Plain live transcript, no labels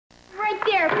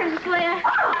there, Princess Leia.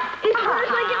 It's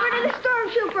first I get rid of the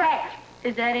stormtrooper.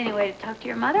 Is that any way to talk to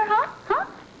your mother, huh? Huh?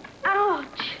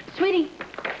 Ouch. Sweetie,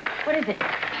 what is it?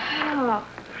 Oh.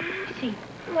 Let's see.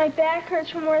 My back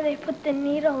hurts from where they put the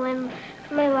needle in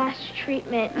my last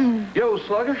treatment. Yo,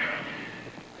 Slugger.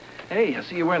 Hey, I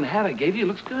see you're wearing the hat I gave you.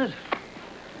 Looks good.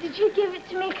 Did you give it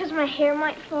to me because my hair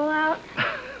might fall out?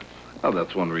 Oh,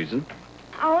 that's one reason.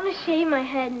 I want to shave my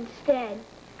head instead.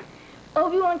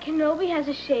 Obi-Wan Kenobi has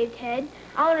a shaved head.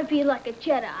 I want to be like a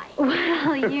Jedi.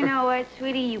 Well, you know what,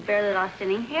 sweetie? You barely lost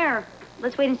any hair.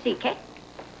 Let's wait and see, okay?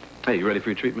 Hey, you ready for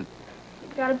your treatment?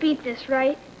 Gotta beat this,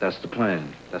 right? That's the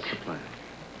plan. That's the plan.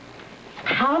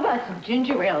 How about some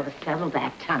ginger ale to settle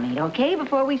that tummy, okay,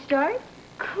 before we start?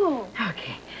 Cool.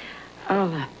 Okay.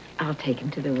 I'll take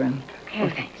him to the room. Okay. Oh,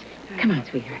 thanks. Come on,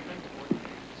 sweetheart.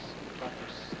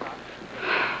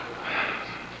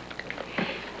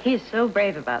 He is so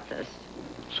brave about this.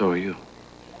 So are you.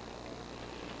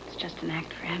 It's just an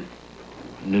act for him.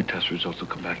 New test results will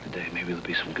come back today. Maybe there'll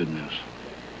be some good news.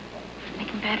 Make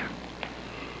him better.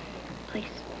 Please.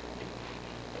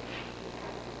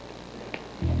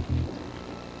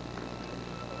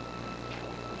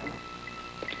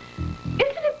 Isn't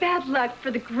it bad luck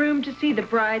for the groom to see the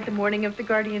bride the morning of the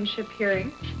guardianship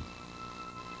hearing?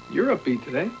 You're upbeat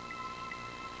today.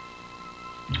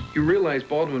 You realize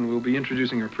Baldwin will be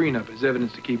introducing her prenup as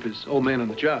evidence to keep his old man on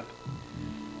the job.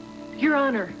 Your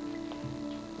Honor,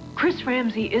 Chris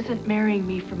Ramsey isn't marrying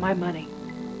me for my money.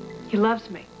 He loves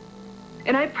me.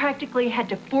 And I practically had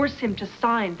to force him to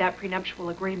sign that prenuptial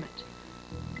agreement.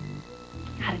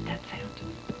 How did that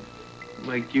sound?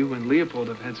 Like you and Leopold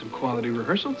have had some quality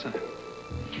rehearsal time.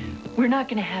 We're not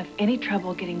going to have any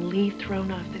trouble getting Lee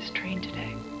thrown off this train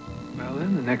today. Well,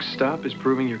 then, the next stop is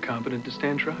proving you're competent to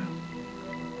stand trial.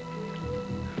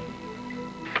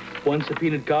 One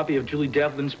subpoenaed copy of Julie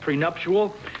Devlin's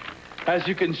prenuptial. As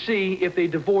you can see, if they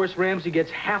divorce, Ramsey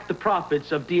gets half the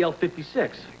profits of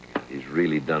DL-56. He's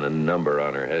really done a number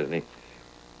on her, hasn't he?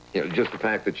 You know, just the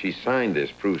fact that she signed this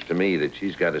proves to me that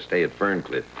she's got to stay at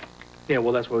Ferncliff. Yeah,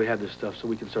 well, that's why we have this stuff, so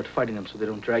we can start fighting them so they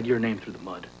don't drag your name through the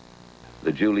mud.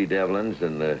 The Julie Devlins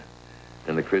and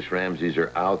the Chris Ramseys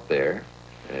are out there,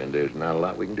 and there's not a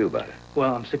lot we can do about it.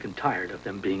 Well, I'm sick and tired of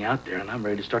them being out there, and I'm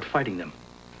ready to start fighting them.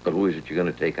 But who is it you're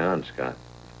going to take on, Scott?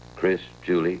 Chris,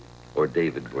 Julie, or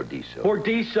David Bordiso?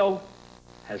 Bordiso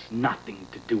has nothing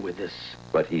to do with this.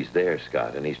 But he's there,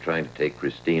 Scott, and he's trying to take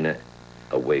Christina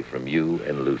away from you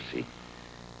and Lucy.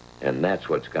 And that's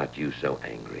what's got you so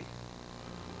angry.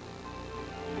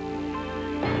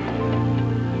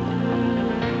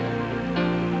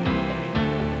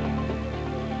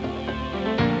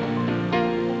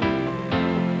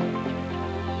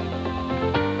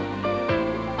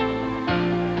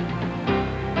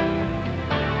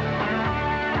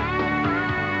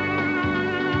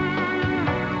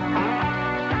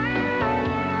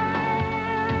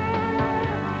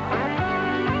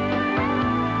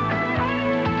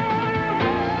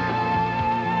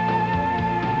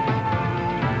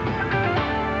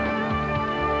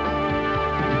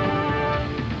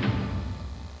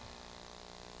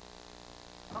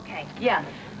 Yeah.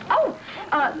 Oh,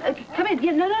 come in.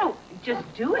 Yeah, no. Just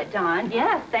do it, Don.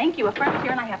 Yes, thank you. A friend's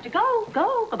here and I have to go.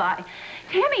 Go. Goodbye.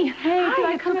 Tammy. Hey, hi, did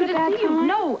I it's come so to good to see see you? you.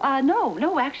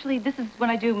 No. Actually, this is when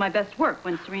I do my best work.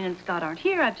 When Serena and Scott aren't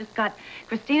here, I've just got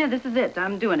Christina. This is it.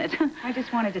 I'm doing it. I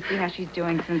just wanted to see how she's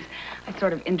doing since I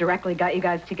sort of indirectly got you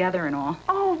guys together and all.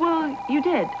 Oh, well, you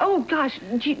did. Oh, gosh.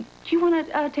 Do you want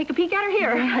to take a peek at her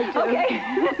here? Yeah, I do.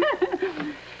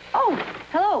 Okay. Oh,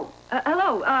 hello.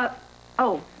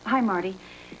 Oh, hi, Marty.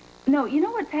 No, you know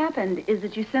what's happened is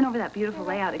that you sent over that beautiful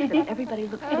layout, except everybody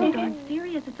looks so darn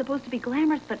serious. It's supposed to be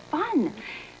glamorous, but fun.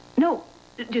 No,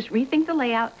 just rethink the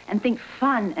layout and think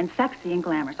fun and sexy and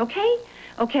glamorous, okay?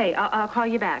 Okay, I'll call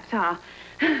you back. Ta.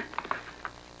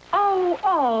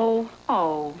 Oh,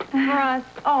 Russ.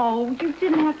 Oh, you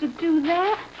didn't have to do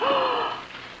that.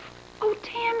 Oh,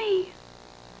 Tammy,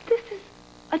 this is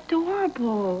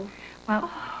adorable.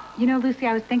 Well, you know, Lucy,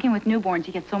 I was thinking with newborns,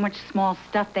 you get so much small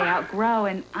stuff they outgrow,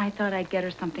 and I thought I'd get her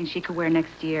something she could wear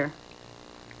next year.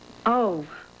 Oh,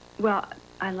 well,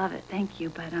 I love it. Thank you.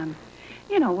 But,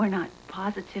 you know, we're not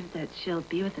positive that she'll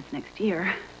be with us next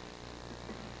year.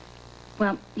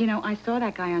 Well, you know, I saw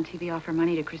that guy on TV offer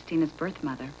money to Christina's birth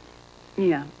mother.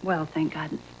 Yeah, well, thank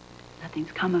God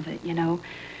nothing's come of it, you know.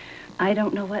 I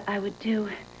don't know what I would do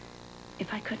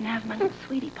if I couldn't have my little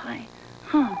sweetie pie.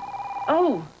 Huh.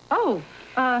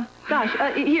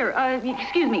 Gosh, here,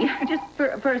 excuse me, just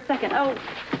for a second. Oh,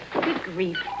 good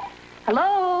grief.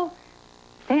 Hello?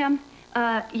 Sam?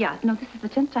 Yeah, no, this is the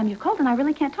 10th time you've called, and I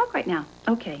really can't talk right now.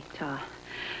 Okay, Ta.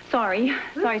 Sorry.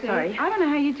 Lucy, Sorry. I don't know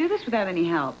how you do this without any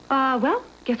help. Well,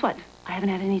 guess what? I haven't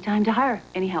had any time to hire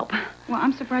any help. Well,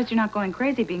 I'm surprised you're not going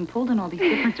crazy being pulled in all these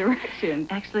different directions.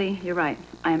 Actually, you're right.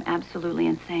 I am absolutely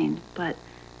insane, but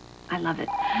I love it.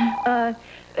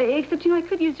 Except, I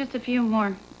could use just a few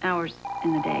more hours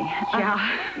in the day.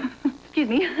 Yeah. Excuse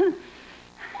me.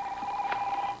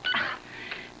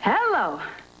 Hello.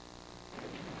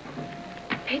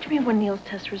 Page me when Neil's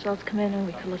test results come in and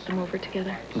we could look them over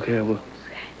together. Okay, I will.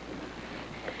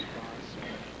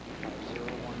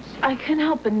 I couldn't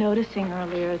help but noticing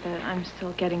earlier that I'm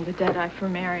still getting the dead eye for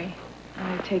Mary.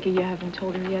 I take it you haven't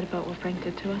told her yet about what Frank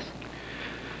did to us?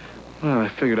 Well, I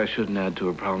figured I shouldn't add to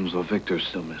her problems while Victor's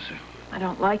still missing. I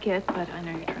don't like it, but I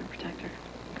know you're trying to protect her.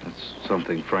 That's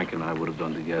something Frank and I would have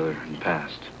done together in the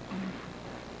past.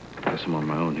 Guess I'm on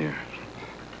my own here.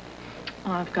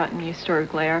 Well, I've gotten used to her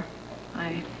glare.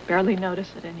 I barely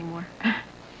notice it anymore.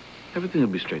 Everything will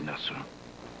be straightened out soon.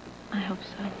 I hope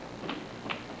so.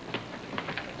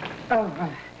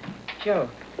 Oh, Joe,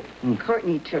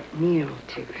 Courtney took Neil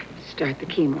to start the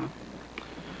chemo.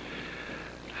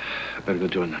 I better go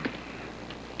join them.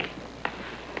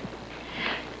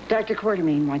 Dr.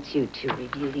 Quartermain wants you to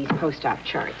review these post-op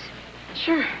charts.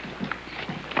 Sure.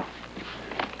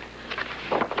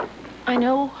 I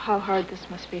know how hard this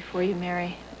must be for you,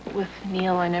 Mary, with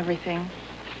Neil and everything.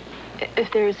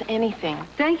 If there's anything...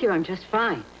 Thank you, I'm just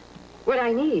fine. What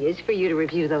I need is for you to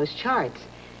review those charts.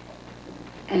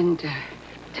 And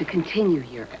to continue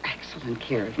your excellent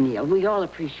care of Neil. We all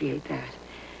appreciate that.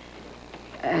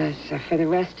 As for the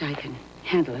rest, I can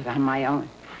handle it on my own.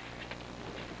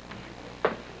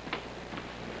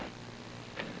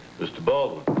 Mr.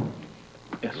 Baldwin.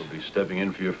 Yes. You'll be stepping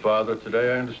in for your father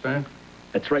today, I understand?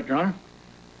 That's right, Your Honor.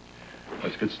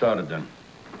 Let's get started then.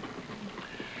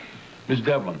 Miss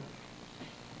Devlin,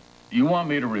 you want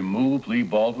me to remove Lee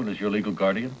Baldwin as your legal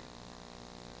guardian?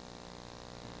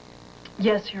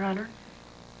 Yes, Your Honor.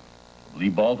 Lee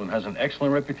Baldwin has an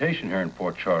excellent reputation here in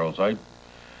Port Charles. I'd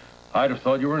have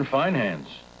thought you were in fine hands.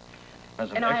 Has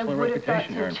an And I excellent would have thought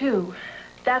reputation here so, in... too.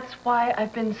 That's why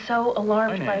I've been so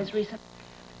alarmed by his Finance. recent...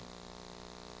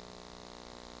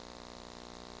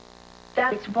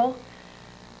 That's bull.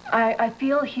 I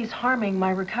feel he's harming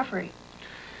my recovery.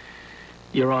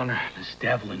 Your Honor, Miss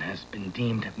Devlin has been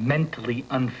deemed mentally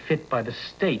unfit by the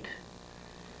state.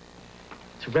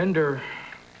 To render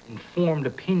informed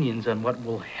opinions on what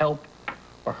will help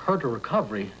or hurt her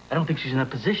recovery, I don't think she's in a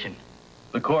position.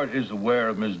 The court is aware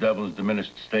of Miss Devlin's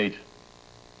diminished state.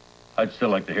 I'd still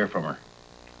like to hear from her.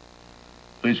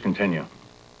 Please continue.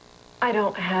 I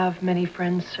don't have many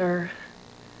friends, sir.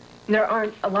 There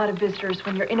aren't a lot of visitors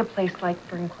when you're in a place like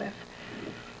Ferncliff.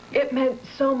 It meant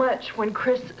so much when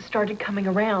Chris started coming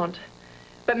around.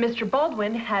 But Mr.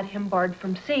 Baldwin had him barred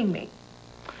from seeing me.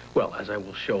 Well, as I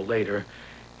will show later,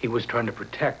 he was trying to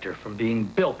protect her from being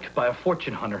bilked by a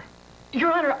fortune hunter.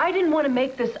 Your Honor, I didn't want to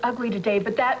make this ugly today,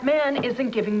 but that man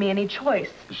isn't giving me any choice.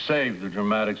 Save the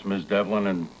dramatics, Miss Devlin,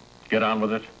 and get on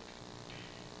with it.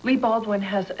 Lee Baldwin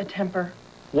has a temper.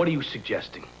 What are you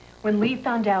suggesting? When Lee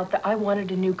found out that I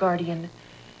wanted a new guardian,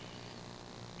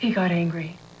 he got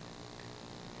angry.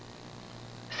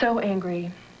 So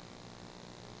angry,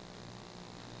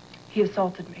 he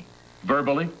assaulted me.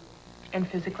 Verbally? And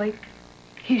physically,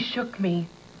 he shook me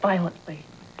violently.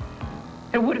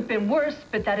 It would have been worse,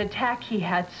 but that attack he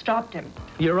had stopped him.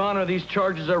 Your Honor, these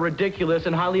charges are ridiculous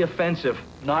and highly offensive.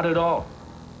 Not at all.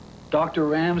 Dr.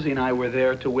 Ramsey and I were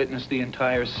there to witness the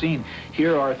entire scene.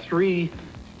 Here are 3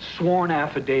 sworn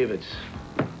affidavits.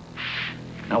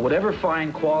 Now, whatever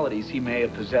fine qualities he may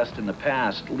have possessed in the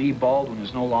past, Lee Baldwin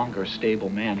is no longer a stable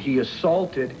man. He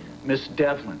assaulted Miss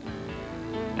Devlin,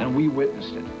 and we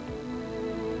witnessed it.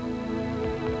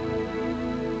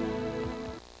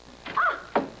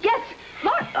 Yes,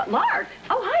 Lark.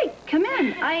 Oh, hi. Come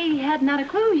in. I had not a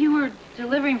clue you were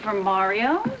delivering from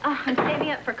Mario. Oh, I'm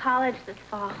saving up for college this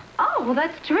fall. Oh, well,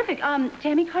 that's terrific.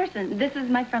 Tammy Carson. This is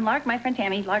my friend Lark, my friend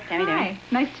Tammy. Lark, Tammy, Hi. Tammy.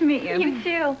 Nice to meet you. You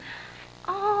too.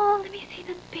 Oh, let me see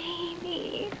the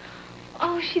baby.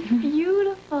 Oh, she's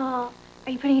beautiful. Are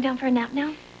you putting her down for a nap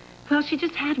now? Well, she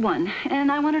just had one,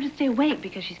 and I want her to stay awake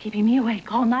because she's keeping me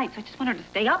awake all night, so I just want her to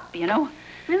stay up, you know?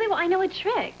 Really? Well, I know a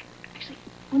trick. Actually,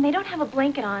 when they don't have a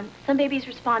blanket on, some babies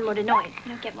respond more to noise.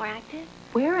 Get more active.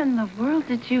 Where in the world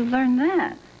did you learn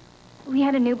that? We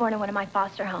had a newborn in one of my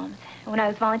foster homes. And when I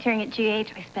was volunteering at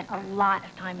GH, I spent a lot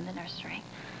of time in the nursery.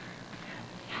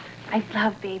 I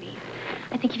love babies.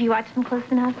 I think if you watch them close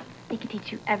enough, they can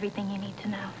teach you everything you need to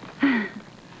know.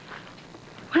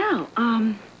 Well,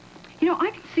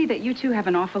 I can see that you two have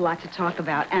an awful lot to talk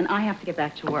about, and I have to get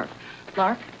back to work.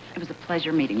 Lark, it was a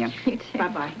pleasure meeting you. You too.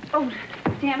 Bye-bye. Oh,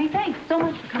 Tammy. Thanks so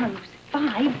much for coming, Lucy. 5?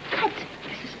 What?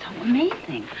 This is so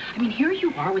amazing. I mean, here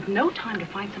you are with no time to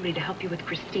find somebody to help you with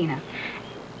Christina.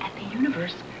 And the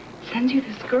universe sends you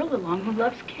this girl along who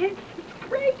loves kids. It's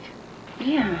great.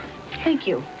 Yeah. Thank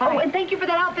you. Bye. Oh, and thank you for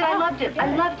that outfit. I loved it.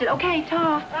 I loved it. Okay,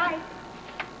 ta. Bye.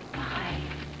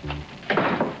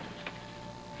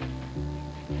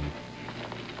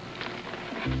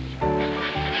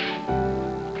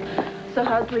 So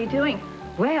how's Lee doing?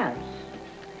 Well,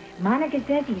 Monica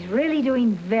says he's really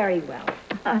doing very well.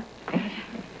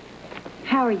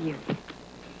 How are you?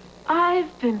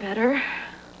 I've been better.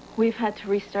 We've had to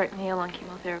restart Neil on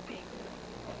chemotherapy.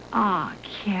 Oh,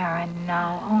 Karen,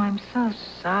 no. Oh, I'm so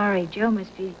sorry. Joe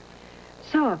must be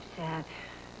so upset.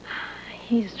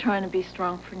 He's trying to be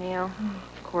strong for Neil.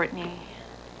 Courtney.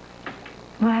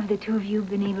 Well, have the two of you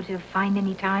been able to find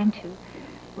any time to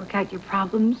work out your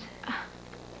problems?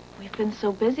 We've been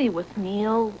so busy with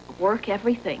Neil, work,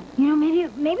 everything. You know, maybe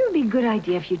it would be a good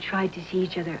idea if you tried to see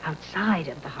each other outside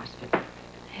of the hospital.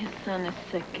 His son is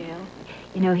sick, Gail.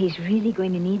 You know, he's really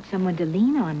going to need someone to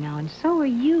lean on now, and so are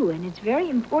you, and it's very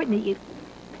important that you...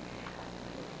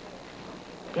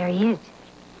 There he is.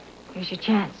 Here's your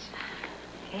chance.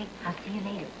 Okay, I'll see you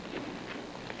later.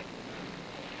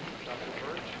 Dr.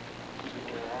 Birch,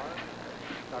 COR,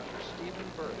 Dr. Stephen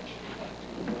Birch,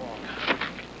 COR.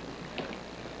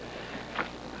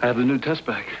 I have the new test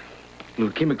back. The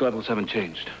leukemic levels haven't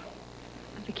changed.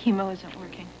 The chemo isn't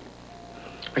working.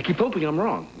 I keep hoping I'm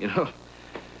wrong, you know.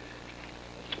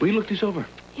 Will you look these over?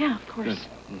 Yeah, of course.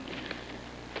 Good.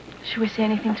 Should we say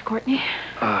anything to Courtney?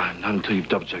 Not until you've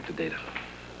double-checked the data.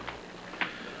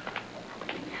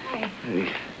 Hi.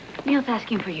 Hey. Neil's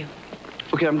asking for you.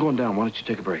 Okay, I'm going down. Why don't you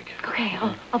take a break? Okay,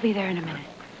 I'll be there in a minute.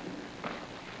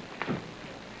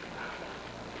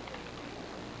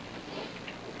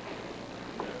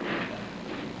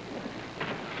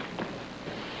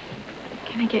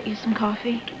 Can I get you some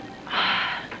coffee?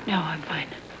 No, I'm fine.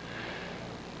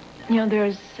 You know,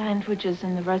 there's sandwiches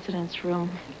in the residence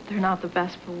room. They're not the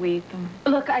best, but we eat them.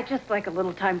 Look, I'd just like a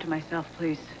little time to myself,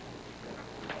 please.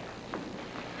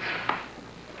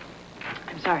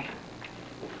 I'm sorry.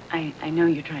 I know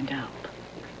you're trying to help.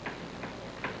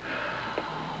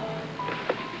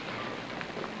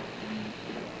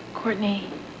 Courtney,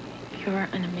 you're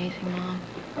an amazing mom.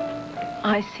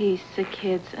 I see sick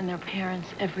kids and their parents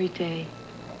every day.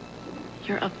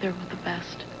 You're up there with the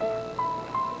best.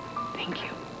 Thank you.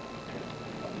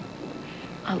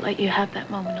 I'll let you have that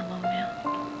moment alone now.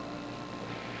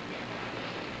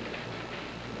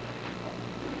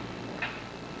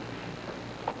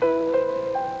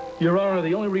 Your Honor,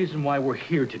 the only reason why we're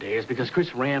here today is because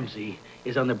Chris Ramsey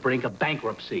is on the brink of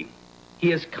bankruptcy. He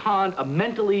has conned a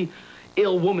mentally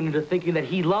ill woman into thinking that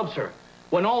he loves her,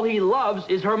 when all he loves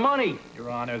is her money. Your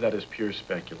Honor, that is pure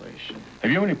speculation.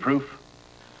 Have you any proof?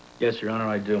 Yes, Your Honor,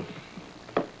 I do.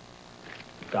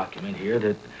 Document here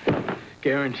that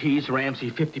guarantees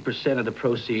Ramsey 50% of the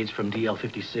proceeds from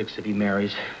DL-56 if he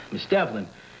marries Miss Devlin.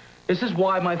 This is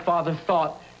why my father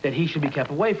thought that he should be kept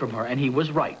away from her, and he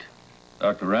was right.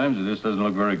 Dr. Ramsey, this doesn't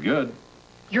look very good.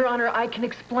 Your Honor, I can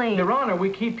explain. Your Honor, we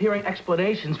keep hearing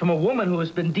explanations from a woman who has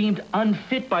been deemed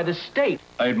unfit by the state.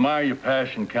 I admire your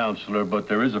passion, Counselor, but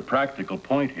there is a practical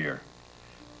point here.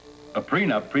 A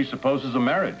prenup presupposes a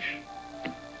marriage.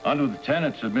 Under the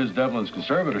tenets of Ms. Devlin's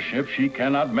conservatorship, she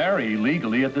cannot marry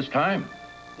legally at this time.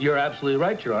 You're absolutely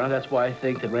right, Your Honor. That's why I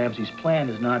think that Ramsey's plan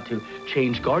is not to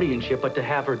change guardianship, but to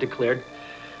have her declared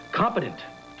competent.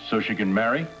 So she can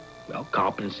marry? Well,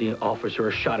 competency offers her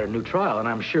a shot at a new trial, and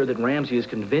I'm sure that Ramsey has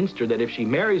convinced her that if she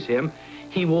marries him,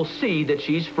 he will see that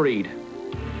she's freed.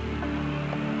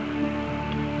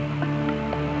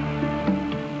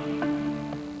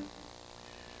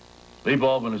 Lee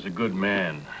Baldwin is a good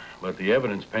man, but the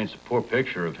evidence paints a poor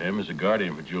picture of him as a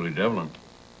guardian for Julie Devlin.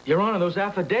 Your Honor, those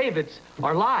affidavits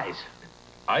are lies.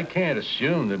 I can't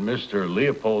assume that Mr.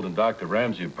 Leopold and Dr.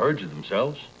 Ramsey have perjured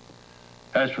themselves.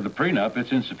 As for the prenup,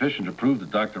 it's insufficient to prove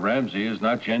that Dr. Ramsey is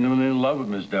not genuinely in love with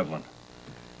Miss Devlin.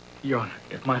 Your Honor,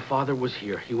 if my father was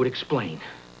here, he would explain.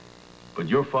 But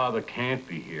your father can't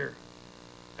be here.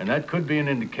 And that could be an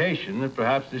indication that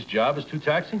perhaps this job is too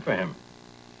taxing for him.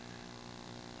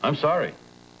 I'm sorry.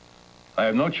 I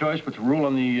have no choice but to rule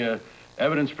on the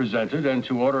evidence presented and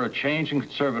to order a change in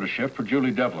conservatorship for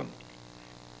Julie Devlin.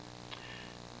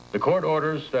 The court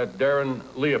orders that Darren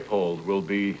Leopold will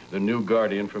be the new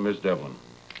guardian for Miss Devlin.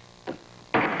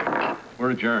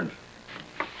 We're adjourned.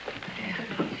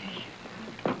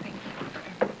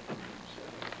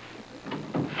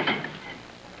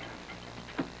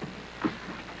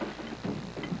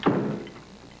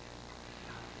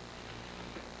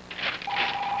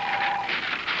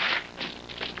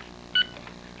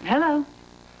 Hello.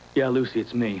 Yeah, Lucy,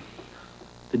 it's me.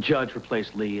 The judge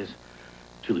replaced Lee as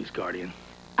Julie's guardian.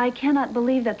 I cannot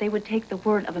believe that they would take the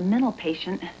word of a mental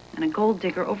patient and a gold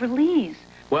digger over Lee's.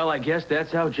 Well, I guess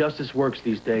that's how justice works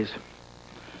these days.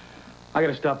 I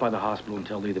gotta stop by the hospital and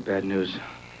tell Lee the bad news.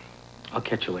 I'll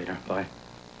catch you later. Bye.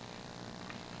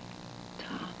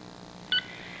 Tom.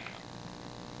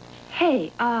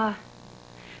 Hey,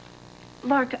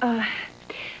 Lark,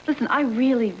 listen, I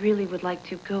really, really would like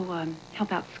to go,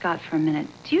 help out Scott for a minute.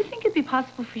 Do you think it'd be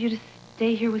possible for you to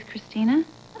stay here with Christina?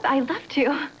 I'd love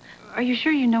to. Are you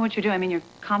sure you know what you're doing? I mean, you're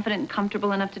confident and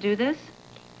comfortable enough to do this?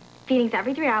 Feedings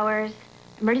every 3 hours,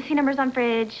 emergency numbers on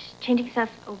fridge, changing stuff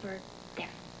over there.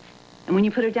 And when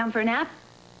you put her down for a nap?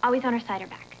 Always on her side or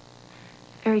back.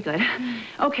 Very good.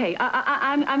 Okay,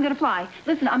 I'm gonna fly.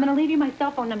 Listen, I'm gonna leave you my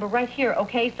cell phone number right here,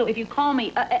 okay? So if you call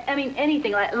me, I mean,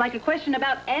 anything, like a question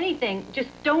about anything, just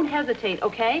don't hesitate,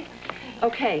 okay?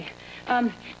 Okay.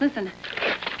 Listen,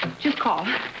 just call.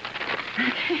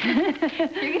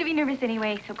 You're gonna be nervous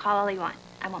anyway, so call all you want.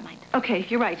 I won't mind. Okay,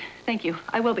 you're right. Thank you.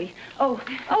 I will be. Oh,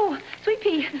 Sweet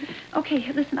Pea.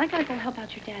 Okay, listen, I gotta go help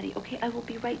out your daddy, okay? I will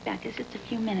be right back. It's just a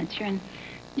few minutes.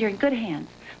 You're in good hands.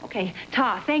 Okay,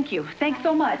 Ta, thank you. Thanks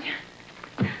so much.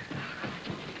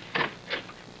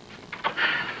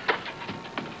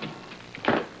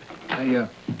 I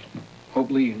hope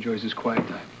Lee enjoys his quiet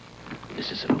time.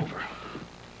 This isn't over.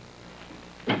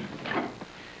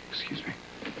 Excuse me.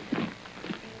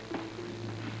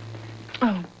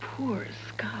 Oh, poor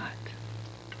Scott.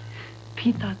 If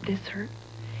he thought this hurt,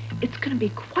 it's going to be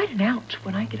quite an ouch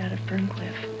when I get out of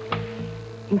Ferncliff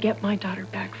and get my daughter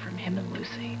back from him and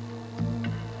Lucy.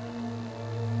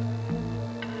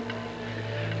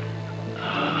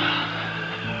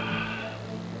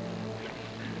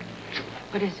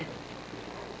 What is it?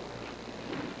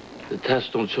 The tests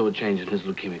don't show a change in his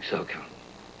leukemic cell count.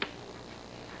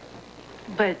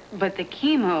 But the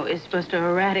chemo is supposed to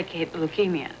eradicate the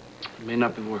leukemia. It may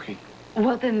not be working.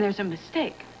 Well, then there's a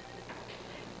mistake.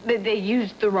 They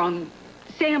used the wrong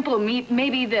sample.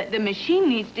 Maybe the machine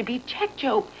needs to be checked,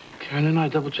 Joe. Karen and I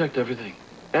double-checked everything.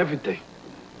 Everything.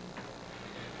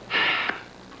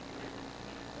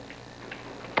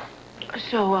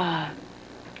 So,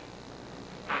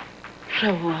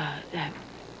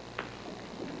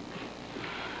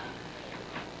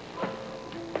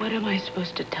 what am I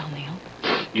supposed to tell Neil?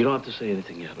 You don't have to say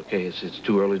anything yet, okay? It's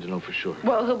too early to know for sure.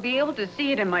 Well, he'll be able to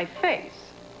see it in my face.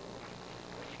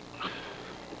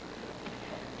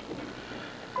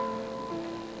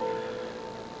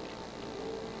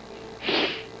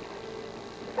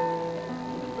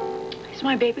 Is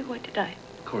my baby going to die?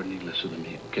 Courtney, listen to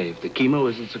me, okay? If the chemo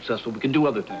isn't successful, we can do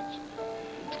other things.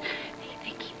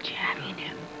 They keep jabbing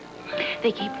him.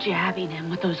 They keep jabbing him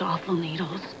with those awful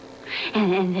needles.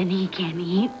 And then he can't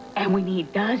eat. And when he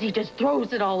does, he just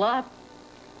throws it all up.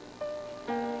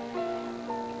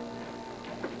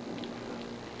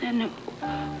 And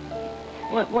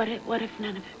what if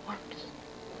none of it works?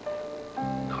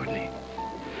 Courtney.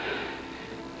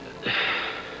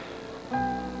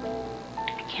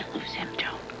 I can't lose him,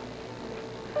 Joe.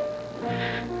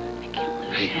 I can't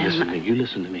lose him. Hey, listen to me. You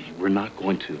listen to me. We're not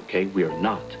going to, okay? We are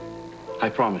not. I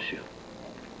promise you.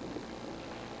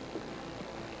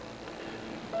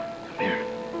 Come here.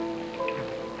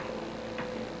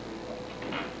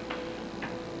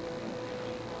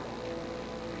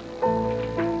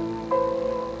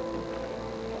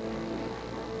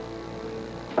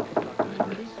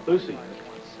 Lucy.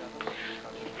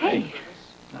 Hey.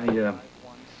 I,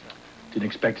 didn't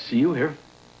expect to see you here.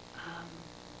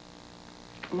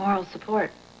 Moral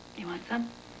support. You want some?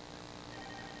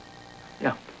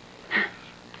 Yeah.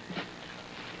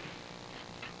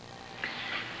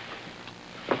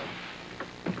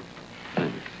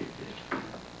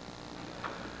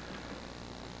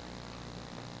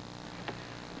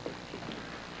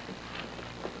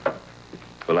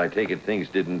 Well, I take it things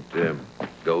didn't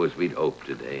go as we'd hoped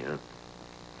today, huh?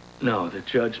 No, the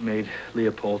judge made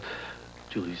Leopold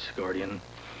Julie's guardian.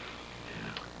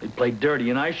 They played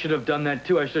dirty, and I should have done that,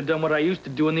 too. I should have done what I used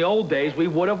to do in the old days. We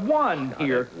would have won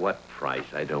here. At what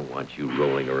price? I don't want you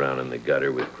rolling around in the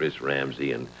gutter with Chris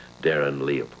Ramsey and Darren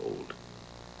Leopold.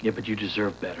 Yeah, but you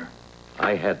deserve better.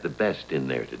 I had the best in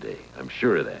there today. I'm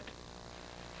sure of that.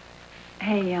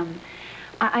 Hey,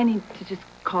 I need to just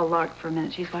call Lark for a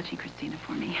minute. She's watching Christina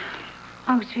for me.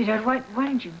 Oh, sweetheart, why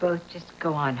don't you both just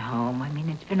go on home? I mean,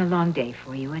 it's been a long day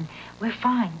for you, and we're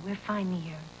fine. We're fine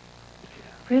here.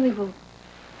 Really? Well,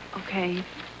 okay. You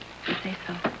say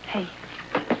so. Hey.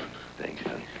 Thanks,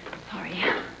 honey. Sorry.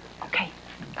 Okay.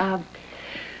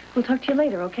 We'll talk to you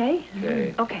later, okay?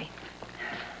 Okay. Okay.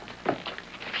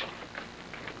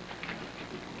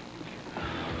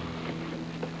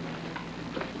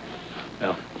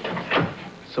 Well,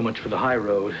 so much for the high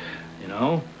road, you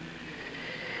know?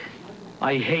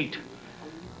 I hate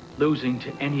losing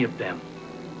to any of them.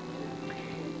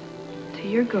 To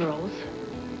your girls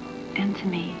and to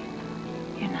me,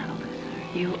 you're not a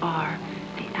loser. You are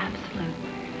the absolute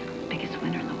biggest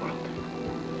winner in the world.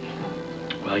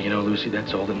 Well, you know, Lucy,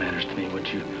 that's all that matters to me,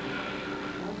 what you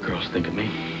girls think of me.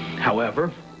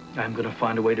 However, I'm gonna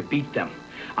find a way to beat them.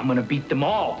 I'm gonna beat them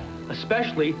all,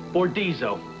 especially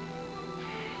Bordizzo.